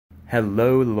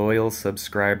Hello, loyal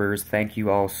subscribers. Thank you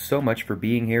all so much for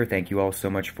being here. Thank you all so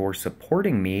much for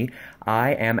supporting me. I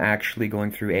am actually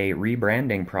going through a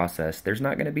rebranding process. There's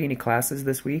not going to be any classes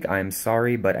this week. I'm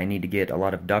sorry, but I need to get a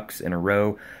lot of ducks in a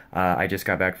row. I just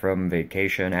got back from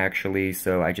vacation, actually,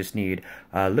 so I just need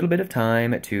a little bit of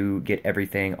time to get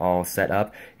everything all set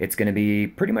up. It's going to be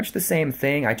pretty much the same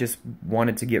thing. I just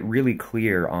wanted to get really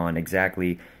clear on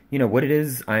exactly what it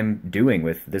is I'm doing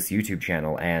with this YouTube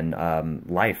channel and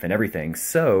life and everything.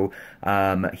 So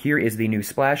here is the new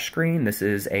splash screen. This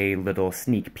is a little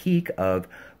sneak peek of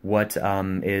what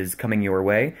is coming your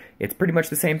way. It's pretty much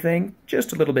the same thing,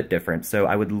 just a little bit different. So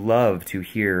I would love to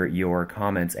hear your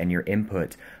comments and your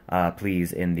input,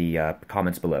 please, in the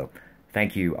comments below.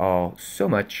 Thank you all so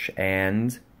much,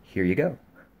 and here you go.